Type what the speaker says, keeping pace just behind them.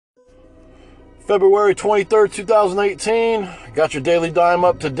February 23rd, 2018. Got your daily dime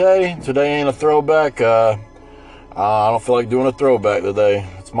up today. Today ain't a throwback. I don't feel like doing a throwback today.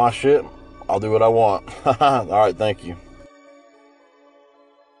 It's my shit. I'll do what I want. All right, thank you.